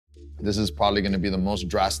This is probably gonna be the most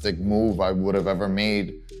drastic move I would have ever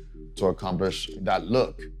made to accomplish that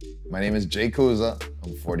look. My name is Jay Kuza.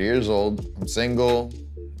 I'm 40 years old. I'm single,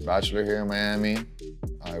 bachelor here in Miami.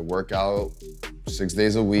 I work out 6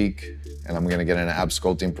 days a week, and I'm gonna get an ab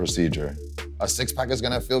sculpting procedure. A six-pack is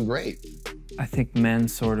gonna feel great. I think men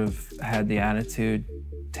sort of had the attitude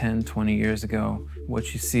 10, 20 years ago,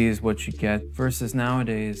 what you see is what you get, versus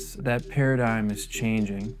nowadays, that paradigm is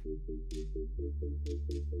changing.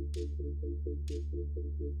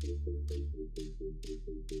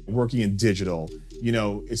 Working in digital, you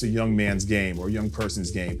know, it's a young man's game or a young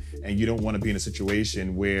person's game, and you don't want to be in a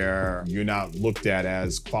situation where you're not looked at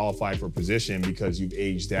as qualified for a position because you've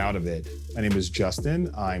aged out of it. My name is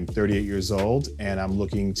Justin. I'm 38 years old, and I'm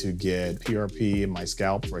looking to get PRP in my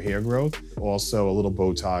scalp for hair growth, also a little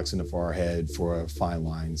Botox in the forehead for fine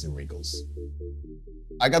lines and wrinkles.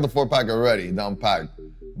 I got the 4-pack already, down packed,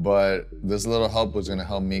 but this little help was gonna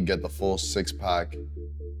help me get the full 6-pack.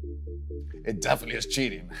 It definitely is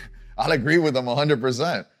cheating. I'll agree with them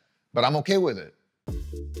 100%, but I'm okay with it.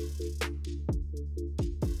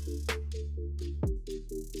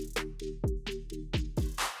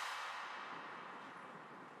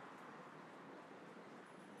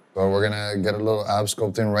 So we're gonna get a little ab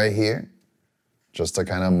sculpting right here, just to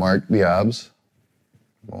kind of mark the abs.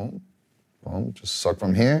 Boom, boom, just suck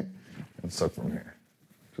from here and suck from here,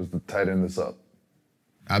 just to tighten this up.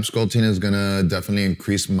 Ab sculpting is gonna definitely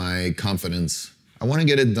increase my confidence. I wanna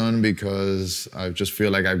get it done because I just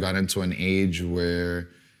feel like I've gotten to an age where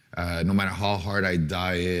no matter how hard I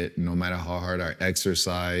diet, no matter how hard I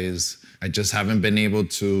exercise, I just haven't been able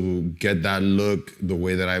to get that look the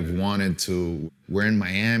way that I've wanted to. We're in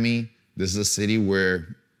Miami. This is a city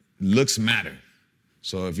where looks matter.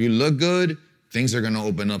 So if you look good, things are gonna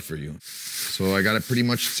open up for you. So I gotta pretty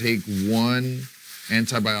much take one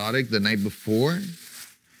antibiotic the night before,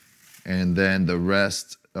 and then the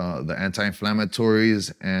rest, the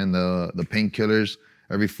anti-inflammatories and the painkillers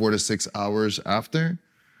every 4 to 6 hours after.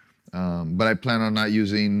 But I plan on not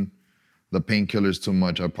using the painkillers too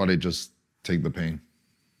much. I'll probably just take the pain.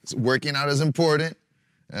 So working out is important.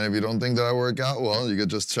 And if you don't think that I work out, well, you could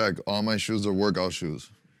just check. All my shoes are workout shoes.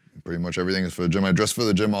 Pretty much everything is for the gym. I dress for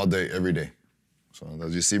the gym all day, every day. So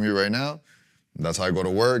as you see me right now, that's how I go to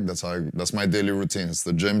work. That's my daily routine. It's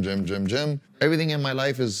the gym, gym, gym, gym. Everything in my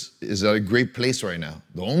life is at a great place right now.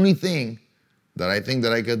 The only thing that I think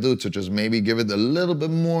that I could do to just maybe give it a little bit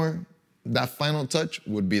more, that final touch,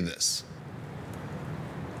 would be this.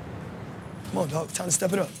 Come on, dog. Time to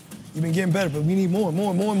step it up. You've been getting better, but we need more.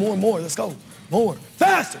 Let's go. More.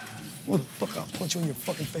 Faster. Motherfucker, I'll punch you in your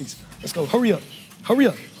fucking face. Let's go. Hurry up. Hurry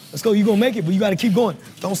up. Let's go. You're gonna make it, but you gotta keep going.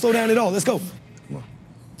 Don't slow down at all. Let's go. Come on.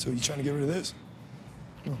 So you trying to get rid of this?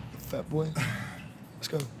 Come on, fat boy. Let's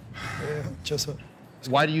go. Yeah, chest up.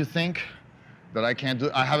 Why do you think that I can't do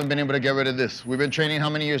it? I haven't been able to get rid of this. We've been training how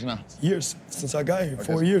many years now? Years, since I got here,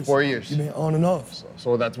 Okay, 4 years. 4 years. You've been on and off.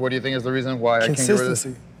 So that's what do you think is the reason why I can't get rid of this?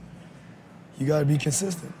 Consistency. You gotta be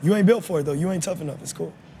consistent. You ain't built for it though. You ain't tough enough. It's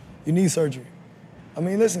cool. You need surgery. I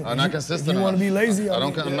mean, listen. I'm not consistent if you want to be lazy,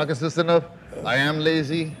 I'm not consistent enough. I am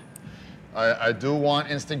lazy. I do want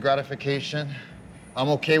instant gratification. I'm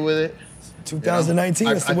okay with it. 2019,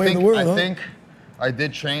 that's the way of the world, I think I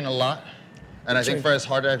did train a lot. And I think for as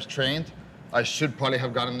hard as I've trained, I should probably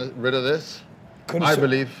have gotten rid of this. I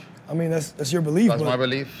believe. I mean, that's your belief. That's my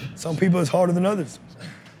belief. Some people it's harder than others.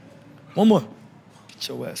 One more. Get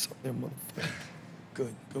your ass up there, motherfucker.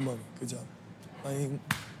 Good money, good job.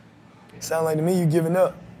 Sound like to me you giving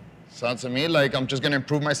up. Sounds to me like I'm just gonna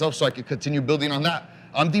improve myself so I can continue building on that.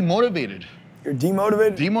 I'm demotivated. You're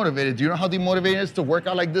demotivated? Demotivated. Do you know how demotivating it is to work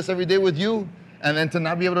out like this every day with you and then to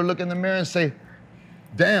not be able to look in the mirror and say,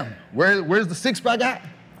 damn, where's the 6-pack at?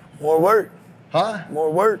 More work. Huh?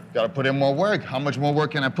 More work. Gotta put in more work. How much more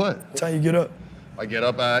work can I put? What time you get up? I get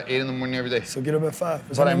up at 8 in the morning every day. So get up at 5.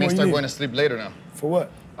 But I may start going to sleep later now. For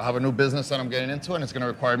what? I have a new business that I'm getting into and it's gonna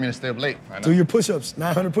require me to stay up late. Do your push-ups,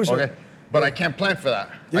 900 push-ups. Okay, but I can't plan for that.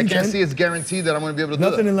 Yeah, I can't see it's guaranteed that I'm gonna be able to do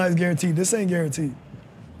that. Nothing in life is guaranteed. This ain't guaranteed.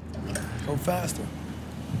 Go faster.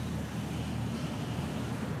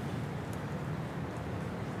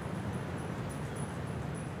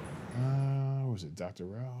 What was it, Dr.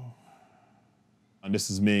 Rao? And this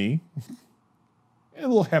is me. A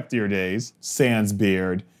little heftier days. Sans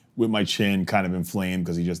beard, with my chin kind of inflamed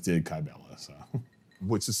because he just did Kybella, so.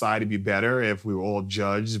 Would society be better if we were all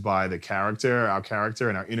judged by our character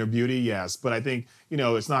and our inner beauty? Yes, but I think,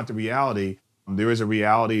 it's not the reality. There is a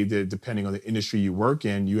reality that depending on the industry you work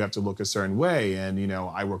in, you have to look a certain way. And,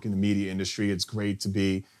 I work in the media industry. It's great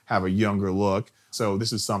to have a younger look. So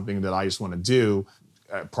this is something that I just want to do,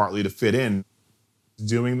 partly to fit in.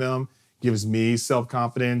 Doing them gives me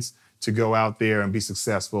self-confidence to go out there and be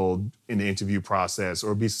successful in the interview process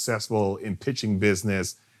or be successful in pitching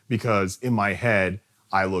business because in my head,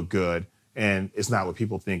 I look good. And it's not what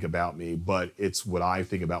people think about me, but it's what I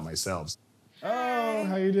think about myself. Oh,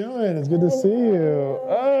 how you doing? It's good to see you.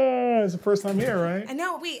 Oh, it's the first time here, right? I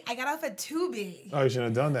know, wait, I got off at 2B. Oh, you shouldn't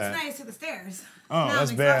have done that. It's nice to the stairs. Oh, Now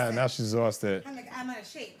that's I'm bad. exhausted. Now she's exhausted. I'm out of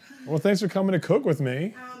shape. Well, thanks for coming to cook with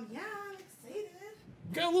me. Yeah, I'm excited.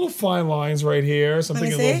 Got little fine lines right here.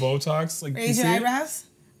 Something Let a me little see. Botox. Like, Raise your eyebrows.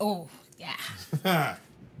 Oh, yeah.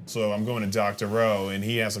 So I'm going to Dr. Rowe, and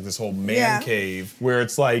he has like this whole man Yeah. cave where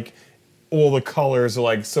it's like all the colors are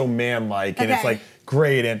like so man-like, and it's Okay. like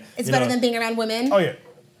great. And It's you better know, than being around women. Oh yeah,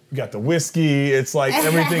 you got the whiskey. It's like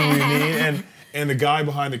everything we need. And the guy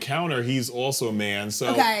behind the counter, he's also a man.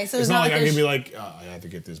 So, Okay, so it's it's not not like like I can there's- be like, oh, I have to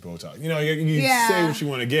get this Botox. You know, you Yeah. say what you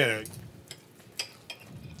want to get.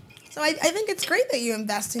 So I think it's great that you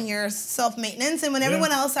invest in your self-maintenance, and when Yeah.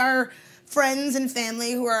 everyone else, our friends and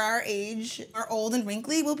family who are our age, are old and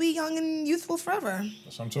wrinkly, we'll be young and youthful forever.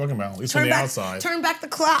 That's what I'm talking about. At least on the outside. Turn back the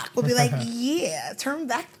clock. We'll be like, yeah, turn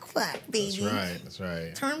back the clock, baby. That's right. That's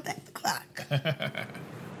right. Turn back the clock.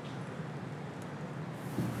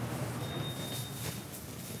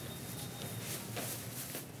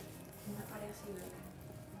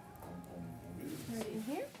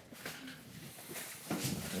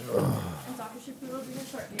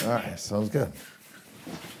 All right, sounds good.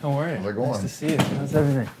 How are you? How's it going? Nice to see you. How's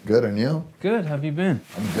everything? Good, and you? Good. How have you been?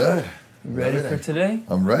 I'm good. Ready for today?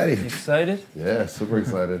 I'm ready. You excited? Yeah, super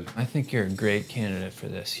excited. I think you're a great candidate for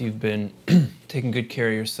this. You've been taking good care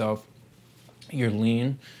of yourself. You're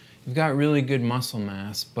lean. You've got really good muscle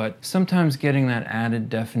mass, but sometimes getting that added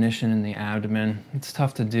definition in the abdomen, it's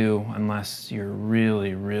tough to do unless you're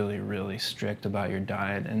really, really, really strict about your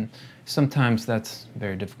diet, and sometimes that's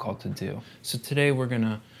very difficult to do. So today we're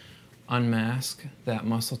gonna unmask that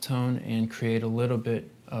muscle tone and create a little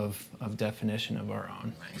bit of definition of our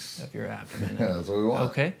own, of your abdomen. Yeah, that's what we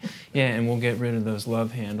want. Okay, yeah, and we'll get rid of those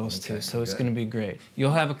love handles too, so it's okay. gonna be great.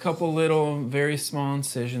 You'll have a couple little, very small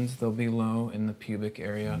incisions. They'll be low in the pubic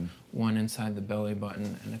area, one inside the belly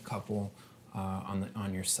button, and a couple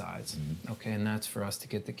on your sides. Okay, and that's for us to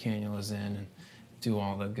get the cannulas in and do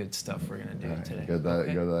all the good stuff we're gonna do today. Get that,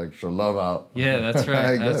 okay? get that extra love out. Yeah, that's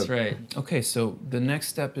right, that's Good. right. Okay, so the next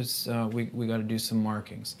step is we gotta do some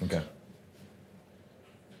markings. Okay.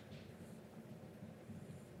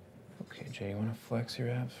 Okay, Jay, you wanna flex your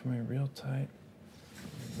abs for me real tight?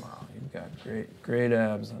 Wow, you've got great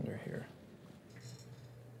abs under here.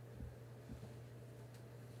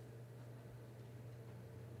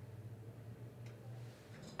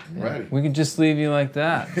 Ready. We could just leave you like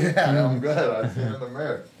that. Yeah, I'm good. I see it in the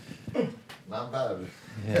mirror. Not bad.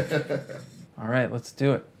 Yeah. All right, let's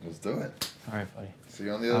do it. Let's do it. All right, buddy. See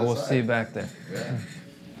you on the I other will side. see you back there. Yeah.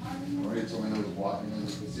 Maria told me I was walking in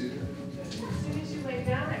this procedure. As soon as you lay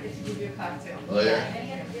down, I get to give you a cocktail. Oh, yeah?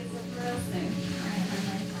 It's the first thing.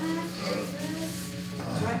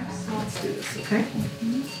 So let's do this, okay?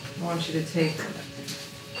 I want you to take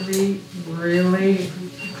 3 really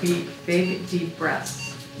big, deep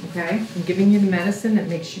breaths, okay? I'm giving you the medicine that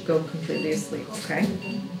makes you go completely asleep, okay?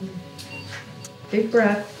 Big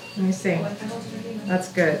breath. Let me see.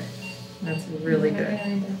 That's good. That's really good.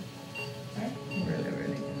 Really, really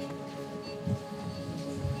good.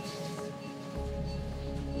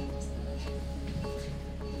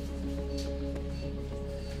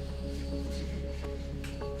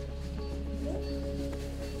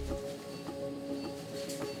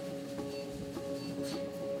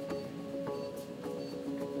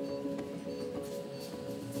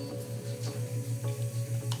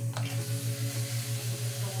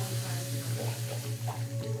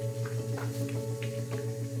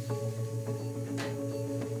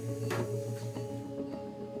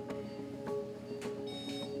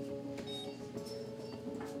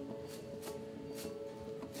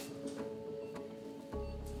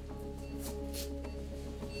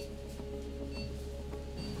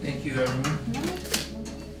 Thank you, everyone.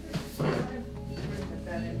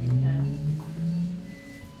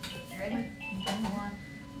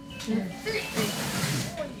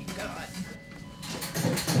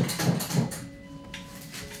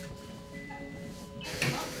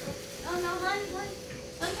 Oh no, hon,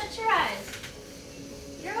 don't touch your eyes.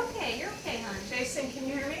 You're okay, hon. Jason, can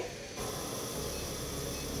you hear me?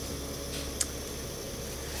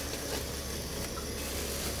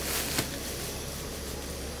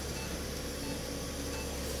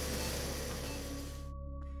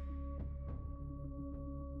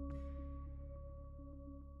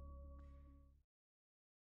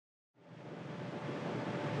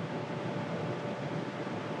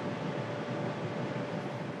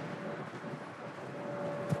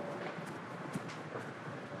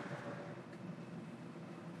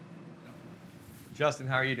 Justin,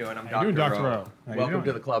 how are you doing? I'm How you Dr. doing, Dr. Rowe. Rowe? How you Welcome doing?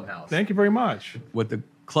 to the clubhouse. Thank you very much. What the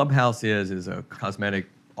clubhouse is a cosmetic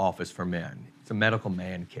office for men. It's a medical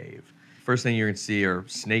man cave. First thing you're gonna see are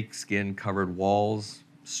snake skin covered walls,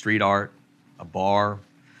 street art, a bar,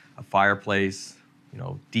 a fireplace, you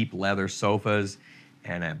know, deep leather sofas,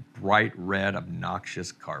 and a bright red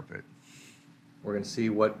obnoxious carpet. We're gonna see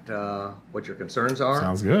what your concerns are.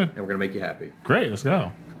 Sounds good. And we're gonna make you happy. Great, let's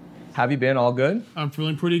go. Have you been all good? I'm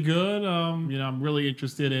feeling pretty good. You know, I'm really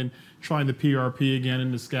interested in trying the PRP again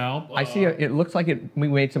in the scalp. I see it looks like we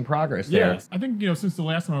made some progress there. Yes, I think, you know, since the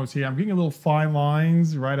last time I was here, I'm getting a little fine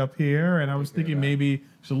lines right up here, and I was thinking maybe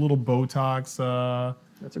just a little Botox.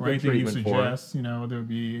 That's a or good anything you treatment for it. suggest, you know, that would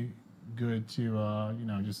be good to, you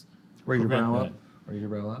know, just Raise your prevent brow that. up. Raise your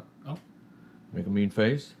brow up. Oh. Make a mean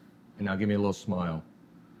face. And now give me a little smile.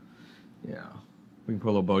 Yeah. We can put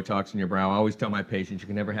a little Botox in your brow. I always tell my patients you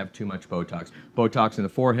can never have too much Botox. Botox in the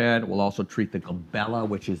forehead will also treat the glabella,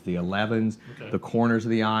 which is the 11s. Okay. The corners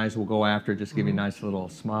of the eyes will go after. Just give you a nice little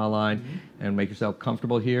smile line and make yourself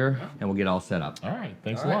comfortable here, and we'll get all set up. All right,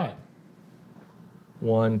 thanks All a right. lot.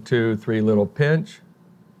 1, 2, 3 little pinch.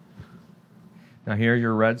 Now here are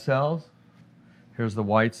your red cells. Here's the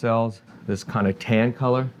white cells. This kind of tan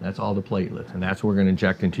color, that's all the platelets. And that's what we're gonna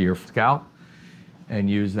inject into your scalp and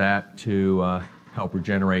use that to help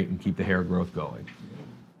regenerate and keep the hair growth going.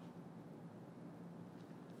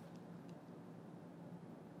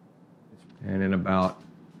 And in about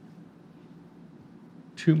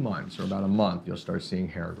 2 months or about a month, you'll start seeing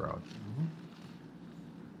hair growth.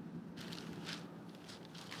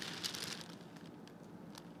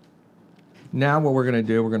 Now what we're gonna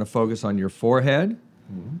do, we're gonna focus on your forehead,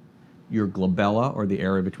 your glabella, or the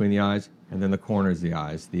area between the eyes, and then the corners of the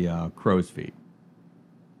eyes, the crow's feet.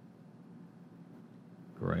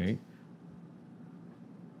 Great.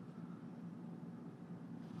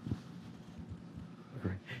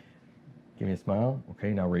 Great. Give me a smile.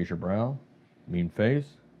 Okay, now raise your brow. Mean face.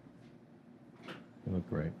 You look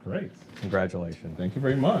great. Great. Congratulations. Thank you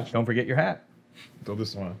very much. Don't forget your hat. So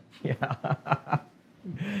this one. Yeah.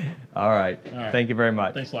 All right. All right. Thank you very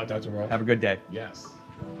much. Thanks a lot, Dr. Rowe. Have a good day. Yes.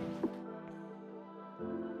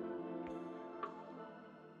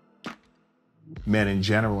 Men in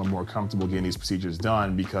general are more comfortable getting these procedures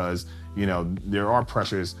done because, you know, there are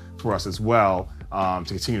pressures for us as well to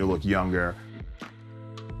continue to look younger.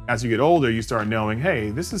 As you get older, you start knowing, hey,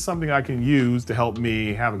 this is something I can use to help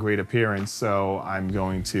me have a great appearance, so I'm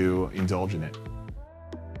going to indulge in it.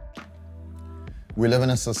 We live in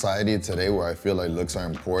a society today where I feel like looks are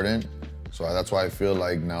important. So that's why I feel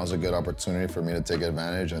like now's a good opportunity for me to take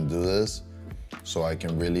advantage and do this so I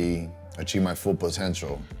can really achieve my full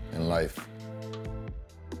potential in life.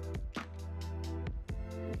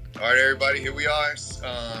 All right, everybody, here we are.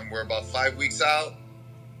 We're about 5 weeks out.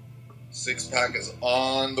 6-pack is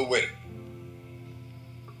on the way.